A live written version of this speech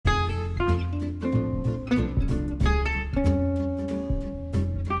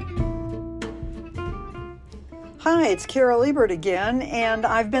Hi, it's Carol Ebert again, and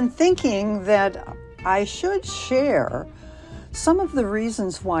I've been thinking that I should share some of the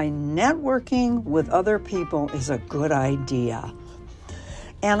reasons why networking with other people is a good idea.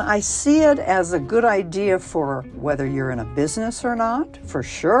 And I see it as a good idea for whether you're in a business or not. For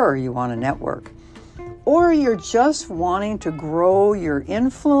sure, you want to network. Or you're just wanting to grow your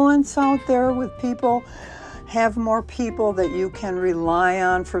influence out there with people, have more people that you can rely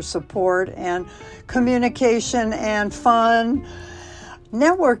on for support and communication and fun.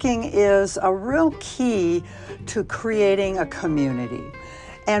 Networking is a real key to creating a community.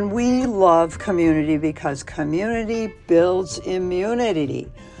 And we love community because community builds immunity.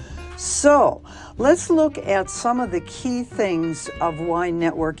 So let's look at some of the key things of why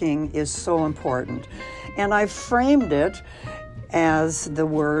networking is so important. And I've framed it as the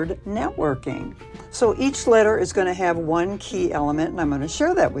word networking. So each letter is going to have one key element, and I'm going to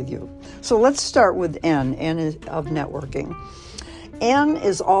share that with you. So let's start with N. N is of networking. N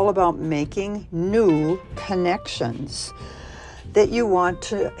is all about making new connections that you want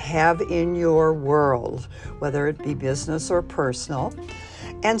to have in your world, whether it be business or personal.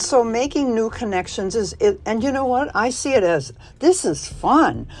 And so making new connections and you know what? I see it as, this is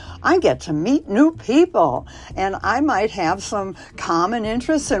fun. I get to meet new people, and I might have some common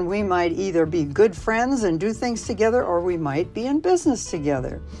interests, and we might either be good friends and do things together, or we might be in business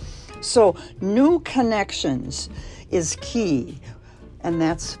together. So new connections is key, and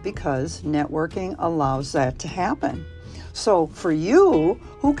that's because networking allows that to happen. So for you,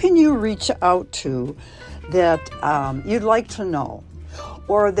 who can you reach out to that you'd like to know,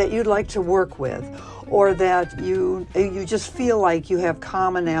 or that you'd like to work with, or that you just feel like you have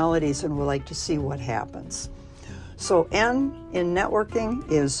commonalities and would like to see what happens? So N in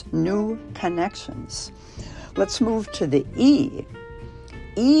networking is new connections. Let's move to the E.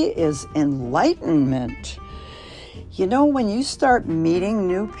 E is enlightenment. You know, when you start meeting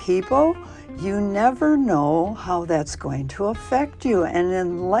new people, you never know how that's going to affect you and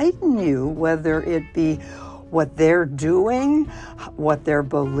enlighten you, whether it be what they're doing, what their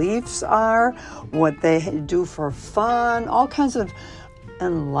beliefs are, what they do for fun. All kinds of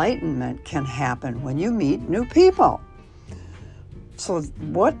enlightenment can happen when you meet new people. So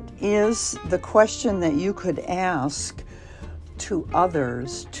what is the question that you could ask to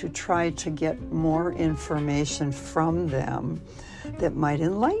others to try to get more information from them that might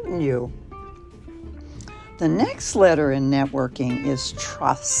enlighten you? The next letter in networking is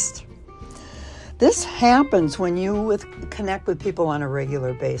trust. This happens when you connect with people on a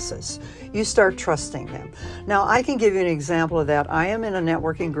regular basis. You start trusting them. Now, I can give you an example of that. I am in a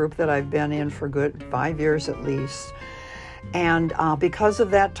networking group that I've been in for good 5 years at least. And because of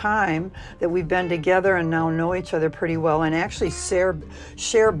that time that we've been together and now know each other pretty well and actually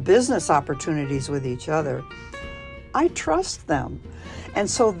share business opportunities with each other, I trust them. And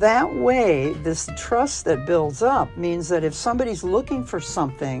so that way, this trust that builds up means that if somebody's looking for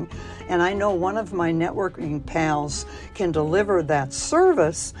something, and I know one of my networking pals can deliver that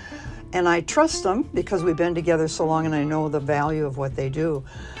service, and I trust them because we've been together so long and I know the value of what they do,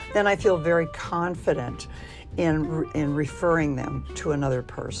 then I feel very confident in referring them to another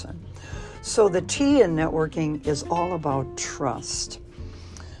person. So the T in networking is all about trust.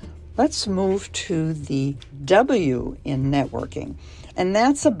 Let's move to the W in networking, and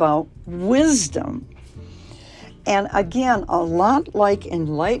that's about wisdom. And again, a lot like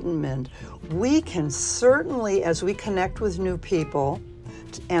enlightenment, we can certainly, as we connect with new people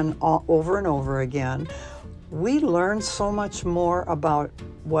and over again, we learn so much more about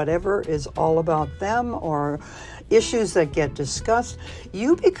whatever is all about them or issues that get discussed.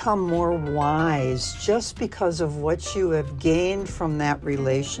 You become more wise just because of what you have gained from that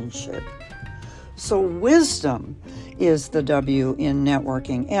relationship. So wisdom is the W in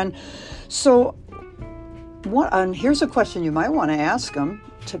networking. And so here's a question you might want to ask them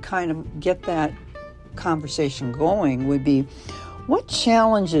to kind of get that conversation going would be, what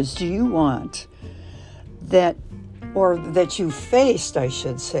challenges do you want that you faced, I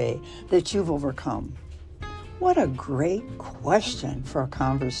should say, that you've overcome? What a great question for a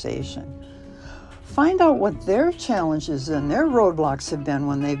conversation. Find out what their challenges and their roadblocks have been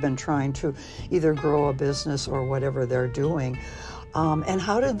when they've been trying to either grow a business or whatever they're doing. And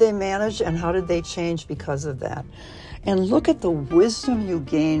how did they manage and how did they change because of that? And look at the wisdom you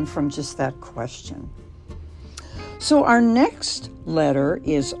gain from just that question. So our next letter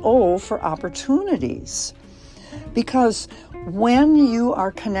is O for opportunities. Because when you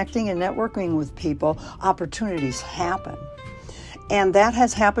are connecting and networking with people, opportunities happen. And that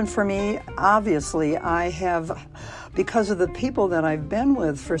has happened for me. Obviously, I have, because of the people that I've been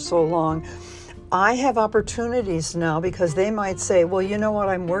with for so long, I have opportunities now because they might say, well, you know what,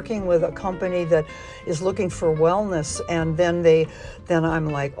 I'm working with a company that is looking for wellness. And then I'm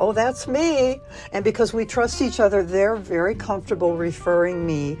like, oh, that's me. And because we trust each other, they're very comfortable referring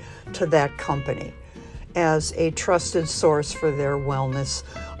me to that company as a trusted source for their wellness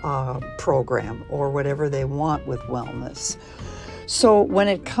program or whatever they want with wellness. So when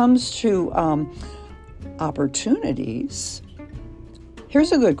it comes to opportunities,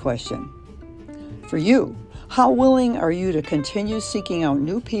 here's a good question for you. How willing are you to continue seeking out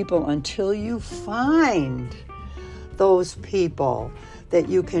new people until you find those people that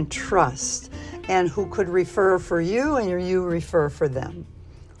you can trust and who could refer for you and you refer for them?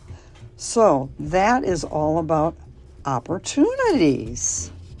 So that is all about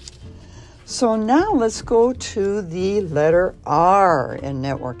opportunities. So now let's go to the letter R in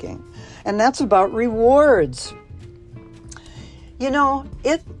networking, and that's about rewards. You know,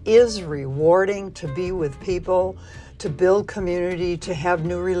 it is rewarding to be with people, to build community, to have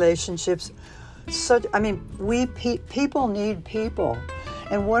new relationships. People need people.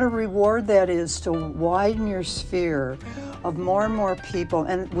 And what a reward that is to widen your sphere of more and more people,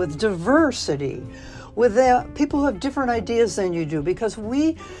 and with diversity, with people who have different ideas than you do, because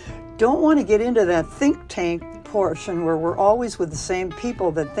we don't want to get into that think tank portion where we're always with the same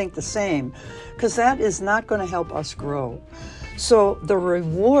people that think the same, because that is not going to help us grow. So the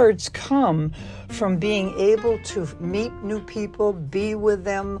rewards come from being able to meet new people, be with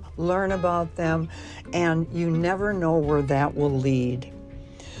them, learn about them, and you never know where that will lead.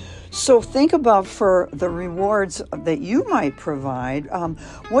 So think about, for the rewards that you might provide,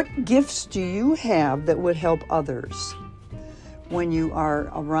 what gifts do you have that would help others when you are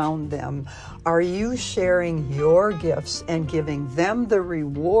around them? Are you sharing your gifts and giving them the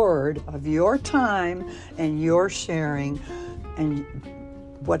reward of your time and your sharing? And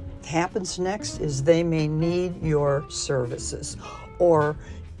what happens next is they may need your services or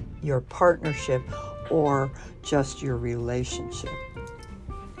your partnership or just your relationship.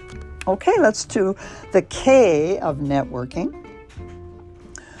 Okay, let's do the K of networking.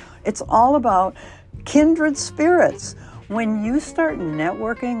 It's all about kindred spirits. When you start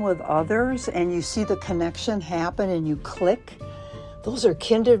networking with others and you see the connection happen and you click, those are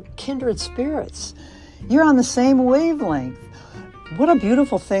kindred spirits. You're on the same wavelength. What a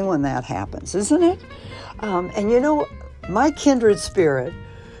beautiful thing when that happens, isn't it? And you know, my kindred spirit,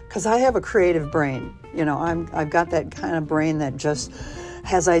 because I have a creative brain, you know, I've got that kind of brain that just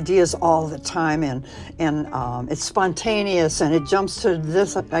has ideas all the time, and it's spontaneous, and it jumps to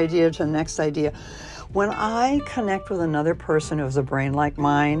this idea to the next idea. When I connect with another person who has a brain like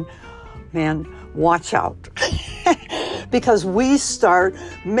mine, man, watch out. Because we start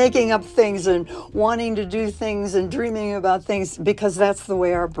making up things and wanting to do things and dreaming about things, because that's the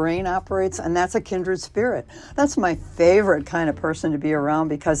way our brain operates, and that's a kindred spirit. That's my favorite kind of person to be around,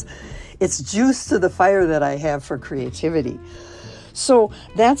 because it's juice to the fire that I have for creativity. So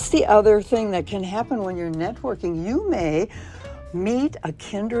that's the other thing that can happen when you're networking. You may meet a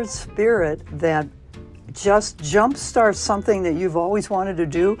kindred spirit that just jumpstarts something that you've always wanted to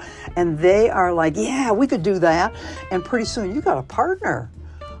do, and they are like, yeah, we could do that, and pretty soon you got a partner.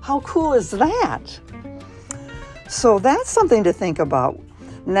 How cool is that? So that's something to think about,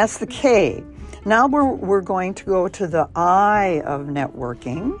 and that's the K. Now we're going to go to the I of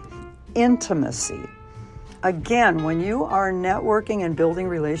networking, intimacy. Again, when you are networking and building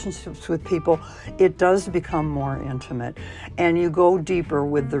relationships with people, it does become more intimate, and you go deeper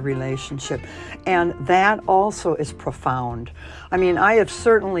with the relationship. And that also is profound. I mean, I have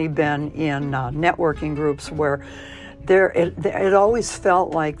certainly been in networking groups where it always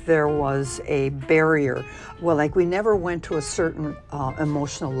felt like there was a barrier. Well, like we never went to a certain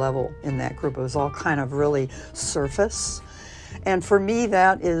emotional level in that group. It was all kind of really surface. And for me,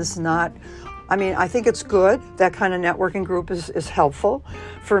 that is not... I mean, I think it's good. That kind of networking group is helpful.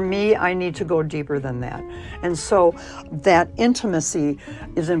 For me, I need to go deeper than that. And so that intimacy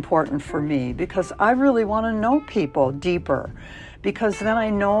is important for me, because I really want to know people deeper, because then I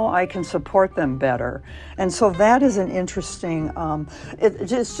know I can support them better. And so that is an interesting,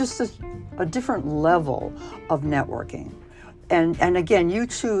 it's just a different level of networking. And again, you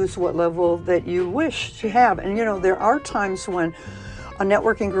choose what level that you wish to have. And you know, there are times when a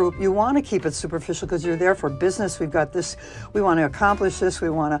networking group, you want to keep it superficial because you're there for business. We've got this, we want to accomplish this, we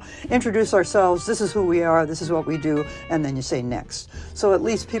want to introduce ourselves, this is who we are, this is what we do, and then you say next. So at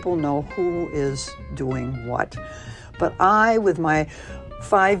least people know who is doing what. But I, with my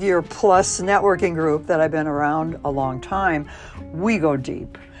 5-year plus networking group that I've been around a long time, we go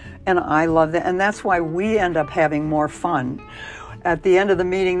deep. And I love that. And that's why we end up having more fun. at the end of the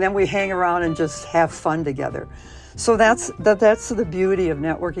meeting, then we hang around and just have fun together. So that's the beauty of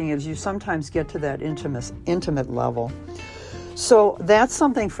networking, is you sometimes get to that intimate level. So that's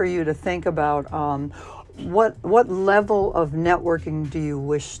something for you to think about. What level of networking do you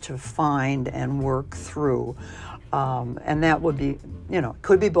wish to find and work through? And that would be,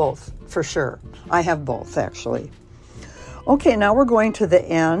 could be both for sure. I have both, actually. Okay, now we're going to the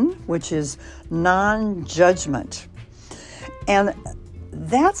N, which is non-judgment. And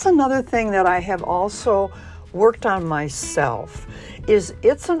that's another thing that I have also worked on myself, is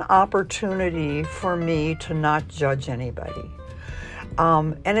it's an opportunity for me to not judge anybody.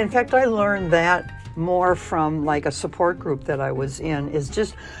 And in fact, I learned that more from like a support group that I was in, is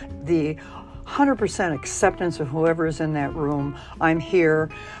just the 100% acceptance of whoever is in that room. I'm here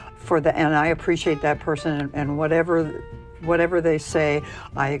and I appreciate that person, and whatever they say,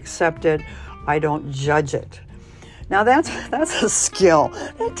 I accept it. I don't judge it. Now that's a skill.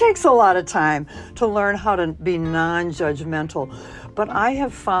 It takes a lot of time to learn how to be non-judgmental. But I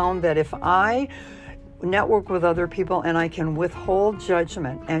have found that if I network with other people and I can withhold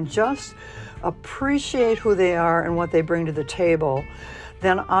judgment and just appreciate who they are and what they bring to the table,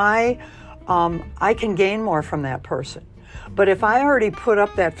 then I can gain more from that person. But if I already put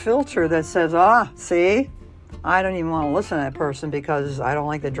up that filter that says, see, I don't even want to listen to that person because I don't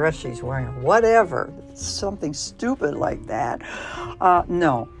like the dress she's wearing, or whatever, something stupid like that.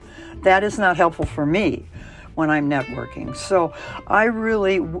 No, that is not helpful for me when I'm networking. So I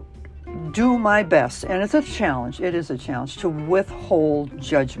really do my best, and it's a challenge. It is a challenge to withhold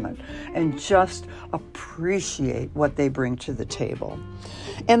judgment and just appreciate what they bring to the table.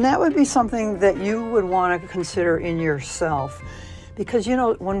 And that would be something that you would want to consider in yourself, because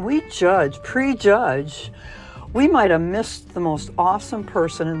when we prejudge, we might have missed the most awesome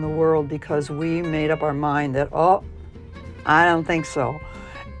person in the world because we made up our mind that, I don't think so.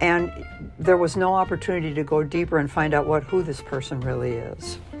 And there was no opportunity to go deeper and find out who this person really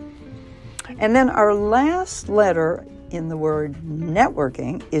is. And then our last letter in the word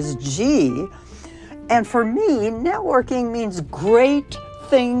networking is G. And for me, networking means great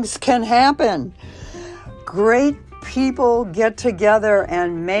things can happen. Great people get together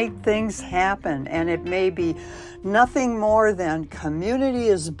and make things happen. And it may be nothing more than community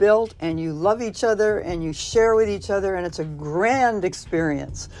is built and you love each other and you share with each other, and it's a grand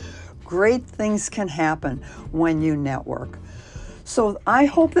experience. Great things can happen when you network. So I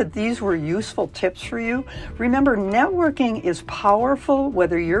hope that these were useful tips for you. Remember, networking is powerful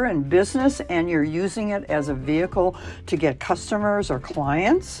whether you're in business and you're using it as a vehicle to get customers or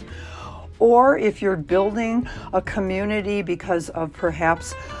clients, or if you're building a community because of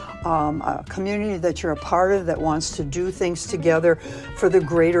perhaps a community that you're a part of that wants to do things together for the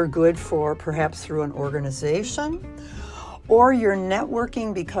greater good, for perhaps through an organization, or you're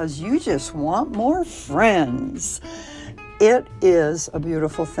networking because you just want more friends. It is a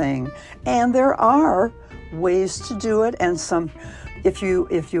beautiful thing, and there are ways to do it, and if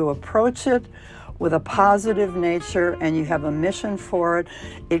you approach it with a positive nature and you have a mission for it,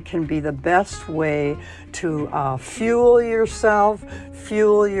 it can be the best way to fuel yourself,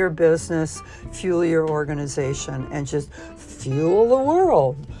 fuel your business, fuel your organization, and just fuel the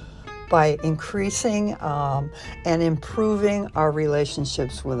world by increasing and improving our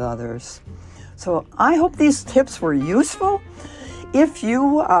relationships with others. So I hope these tips were useful. If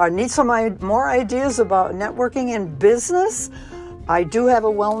you need some more ideas about networking in business, I do have a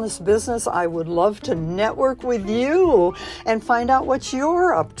wellness business. I would love to network with you and find out what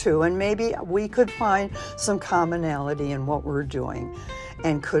you're up to, and maybe we could find some commonality in what we're doing.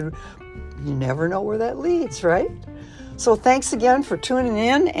 And you never know where that leads, right? So thanks again for tuning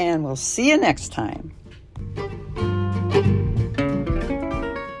in, and we'll see you next time.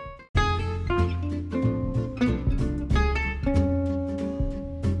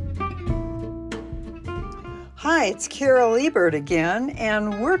 Hi, it's Carol Ebert again,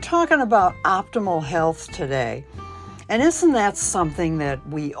 and we're talking about optimal health today. And isn't that something that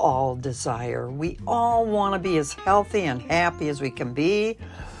we all desire? We all want to be as healthy and happy as we can be,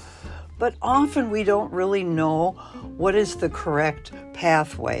 but often we don't really know what is the correct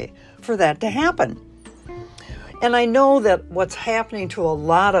pathway for that to happen. And I know that what's happening to a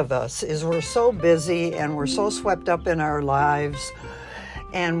lot of us is we're so busy and we're so swept up in our lives,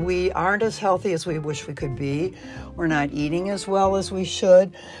 and we aren't as healthy as we wish we could be. We're not eating as well as we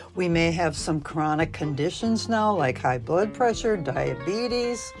should. We may have some chronic conditions now, like high blood pressure,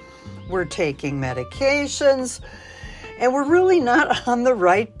 diabetes. We're taking medications, and we're really not on the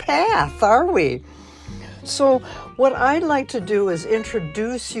right path, are we? So what I'd like to do is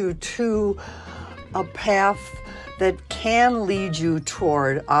introduce you to a path that can lead you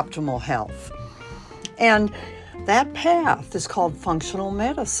toward optimal health. And that path is called functional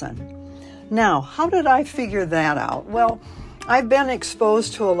medicine. Now, how did I figure that out? Well, I've been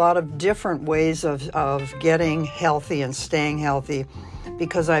exposed to a lot of different ways of getting healthy and staying healthy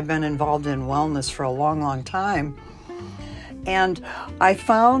because I've been involved in wellness for a long, long time. And I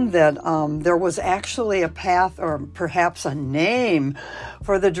found that there was actually a path, or perhaps a name,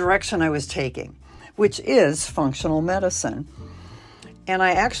 for the direction I was taking, which is functional medicine. And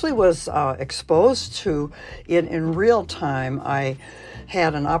I actually was exposed to it in real time. I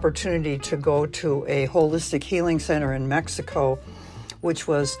had an opportunity to go to a holistic healing center in Mexico, which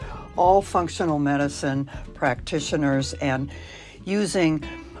was all functional medicine practitioners and using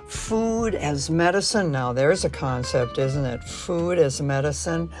food as medicine. Now there's a concept, isn't it? Food as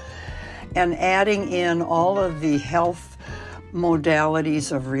medicine, and adding in all of the health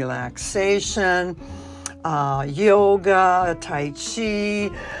modalities of relaxation, yoga, tai chi,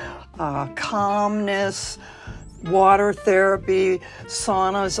 calmness, water therapy,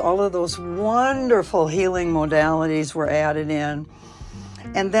 saunas, all of those wonderful healing modalities were added in.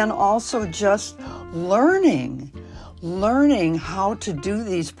 And then also just learning how to do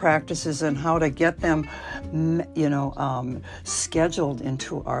these practices and how to get them, scheduled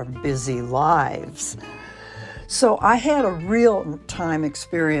into our busy lives. So I had a real-time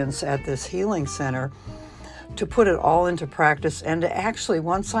experience at this healing center to put it all into practice. And actually,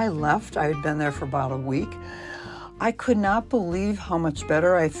 once I left, I had been there for about a week, I could not believe how much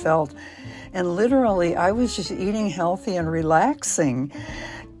better I felt. And literally, I was just eating healthy and relaxing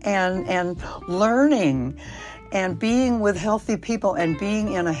and learning and being with healthy people and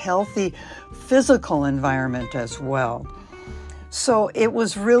being in a healthy physical environment as well. So it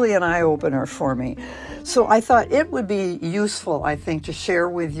was really an eye-opener for me. So I thought it would be useful, I think, to share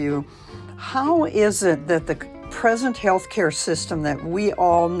with you how is it that the present healthcare system that we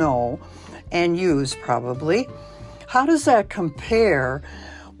all know and use probably, how does that compare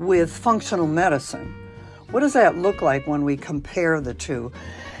with functional medicine? What does that look like when we compare the two?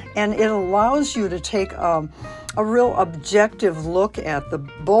 And it allows you to take a real objective look at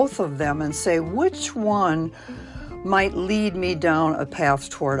both of them and say, which one might lead me down a path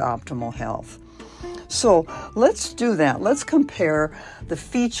toward optimal health? So let's do that. Let's compare the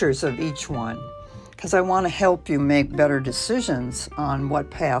features of each one, because I want to help you make better decisions on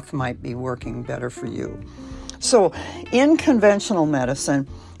what path might be working better for you. So in conventional medicine,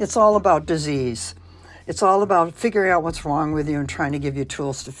 it's all about disease. It's all about figuring out what's wrong with you and trying to give you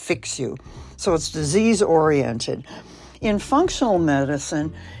tools to fix you. So it's disease-oriented. In functional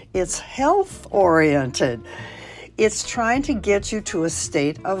medicine, it's health-oriented. It's trying to get you to a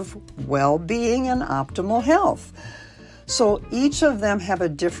state of well-being and optimal health. So each of them have a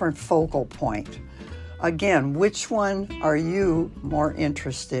different focal point. Again, which one are you more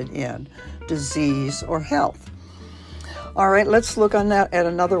interested in, disease or health? All right, let's look on that at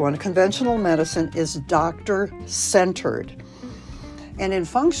another one. Conventional medicine is doctor-centered. And in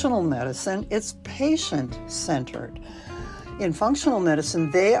functional medicine, it's patient-centered. In functional medicine,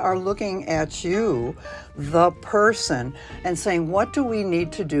 they are looking at you, the person, and saying, what do we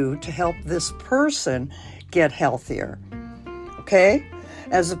need to do to help this person get healthier? Okay?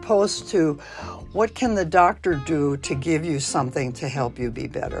 As opposed to, what can the doctor do to give you something to help you be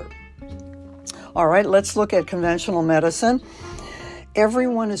better? All right, let's look at conventional medicine.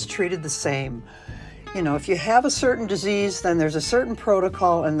 Everyone is treated the same. You know, if you have a certain disease, then there's a certain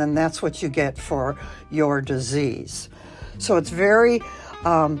protocol, and then that's what you get for your disease. So it's very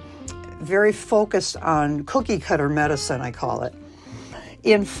focused on cookie-cutter medicine, I call it.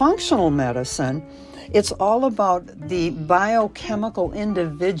 In functional medicine, it's all about the biochemical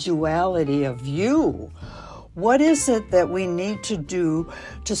individuality of you. What is it that we need to do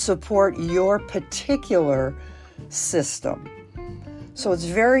to support your particular system? So it's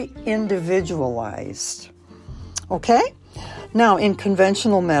very individualized. Okay? Now, in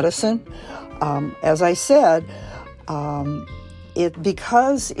conventional medicine, as I said,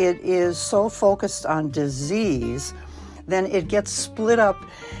 because it is so focused on disease, then it gets split up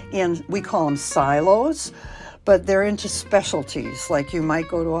in, we call them silos, but they're into specialties. Like you might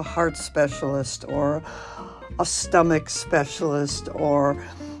go to a heart specialist or a stomach specialist or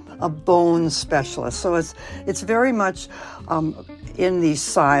a bone specialist. So it's very much in these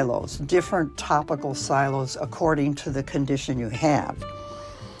silos, different topical silos according to the condition you have.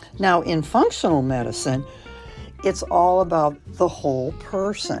 Now, in functional medicine, it's all about the whole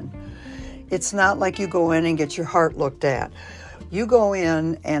person. It's not like you go in and get your heart looked at. You go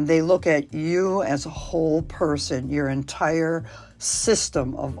in and they look at you as a whole person, your entire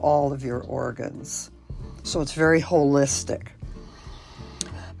system of all of your organs. So it's very holistic.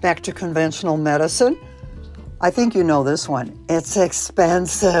 Back to conventional medicine. I think you know this one. It's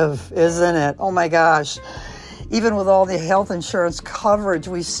expensive, isn't it? Oh my gosh. Even with all the health insurance coverage,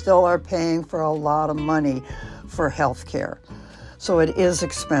 we still are paying for a lot of money for health care. So it is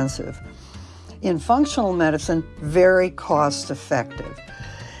expensive. In functional medicine, very cost effective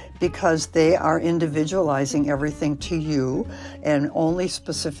because they are individualizing everything to you and only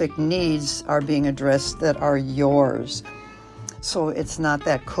specific needs are being addressed that are yours. So it's not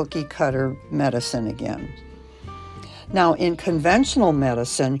that cookie cutter medicine again. Now, in conventional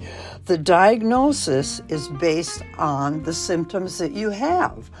medicine, the diagnosis is based on the symptoms that you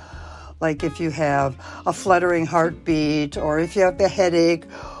have. Like if you have a fluttering heartbeat, or if you have a headache,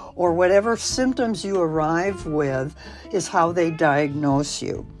 or whatever symptoms you arrive with is how they diagnose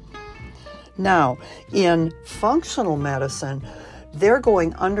you. Now, in functional medicine, they're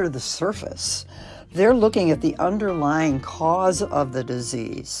going under the surface. They're looking at the underlying cause of the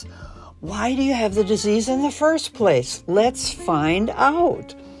disease. Why do you have the disease in the first place? Let's find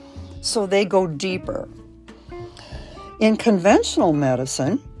out. So they go deeper. In conventional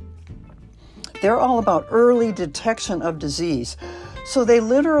medicine, they're all about early detection of disease. So they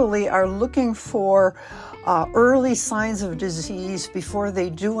literally are looking for early signs of disease before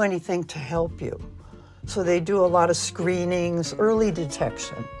they do anything to help you. So they do a lot of screenings, early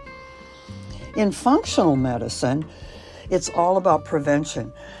detection. In functional medicine, it's all about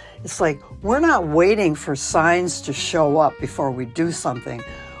prevention. It's like we're not waiting for signs to show up before we do something.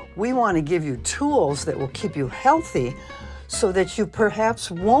 We want to give you tools that will keep you healthy so that you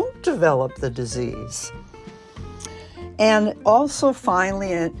perhaps won't develop the disease. And also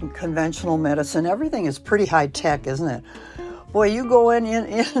finally in conventional medicine, everything is pretty high tech, isn't it? Boy, you go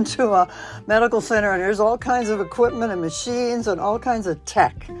into a medical center and there's all kinds of equipment and machines and all kinds of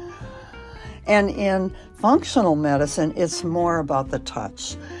tech. And in functional medicine, it's more about the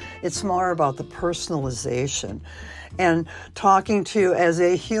touch. It's more about the personalization and talking to you as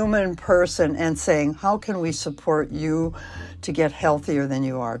a human person and saying, how can we support you to get healthier than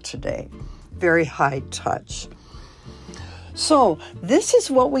you are today? Very high touch. So this is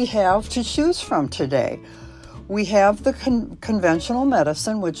what we have to choose from today. We have the conventional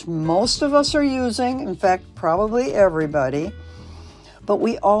medicine, which most of us are using, in fact, probably everybody. But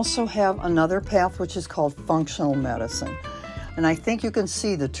we also have another path, which is called functional medicine. And I think you can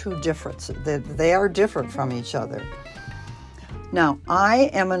see the two differences. They are different from each other. Now,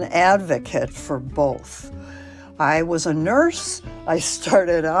 I am an advocate for both. I was a nurse. I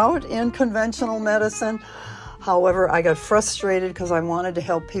started out in conventional medicine. However, I got frustrated because I wanted to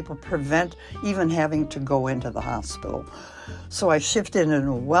help people prevent even having to go into the hospital. So I shifted into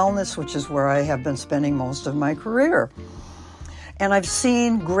wellness, which is where I have been spending most of my career. And I've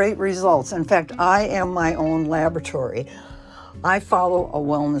seen great results. In fact, I am my own laboratory. I follow a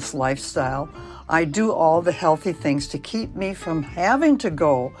wellness lifestyle. I do all the healthy things to keep me from having to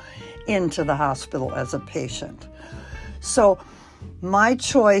go into the hospital as a patient. So my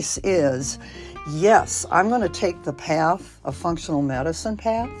choice is, yes, I'm going to take the path of functional medicine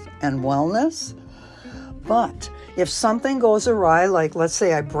path and wellness. But if something goes awry, like let's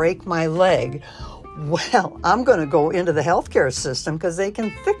say I break my leg, well, I'm going to go into the healthcare system because they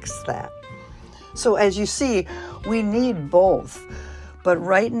can fix that. So as you see, we need both. But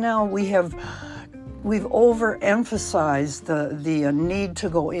right now we've overemphasized the need to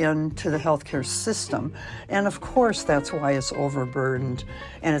go into the healthcare system. And of course, that's why it's overburdened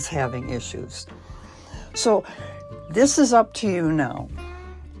and it's having issues. So this is up to you now.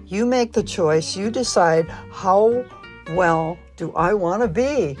 You make the choice. You decide how well do I want to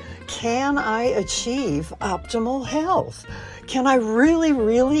be? Can I achieve optimal health? Can I really,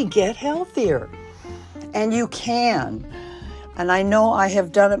 really get healthier? And you can. And I know I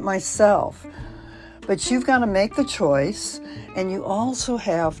have done it myself. But you've got to make the choice, and you also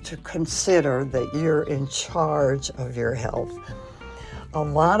have to consider that you're in charge of your health. A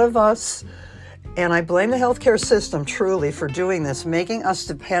lot of us, and I blame the healthcare system truly for doing this, making us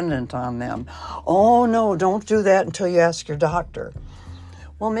dependent on them. Oh no, don't do that until you ask your doctor.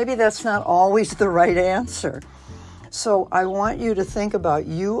 Well, maybe that's not always the right answer. So I want you to think about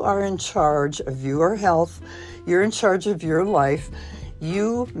you are in charge of your health. You're in charge of your life.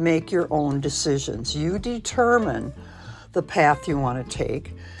 You make your own decisions. You determine the path you want to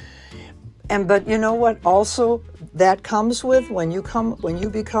take. But you know what also that comes with when you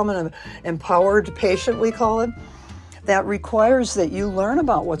become an empowered patient, we call it, that requires that you learn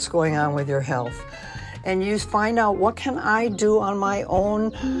about what's going on with your health. And you find out, what can I do on my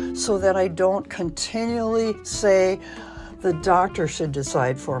own so that I don't continually say the doctor should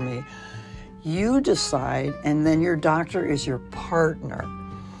decide for me. You decide, and then your doctor is your partner.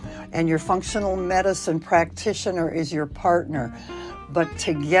 And your functional medicine practitioner is your partner. But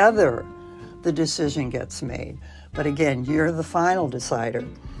together, the decision gets made. But again, you're the final decider.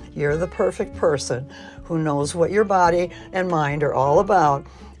 You're the perfect person who knows what your body and mind are all about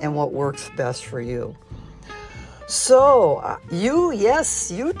and what works best for you. So you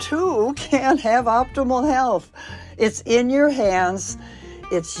too can have optimal health. It's in your hands.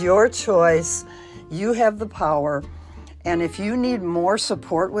 It's your choice. You have the power. And if you need more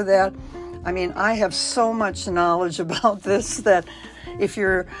support with that, I have so much knowledge about this that if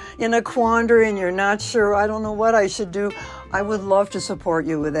you're in a quandary and you're not sure, I don't know what I should do, I would love to support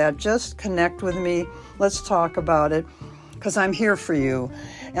you with that. Just connect with me. Let's talk about it, because I'm here for you.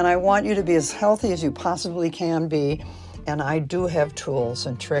 And I want you to be as healthy as you possibly can be. And I do have tools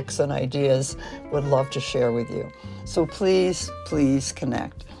and tricks and ideas would love to share with you. So please, please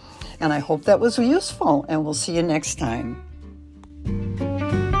connect. And I hope that was useful, and we'll see you next time.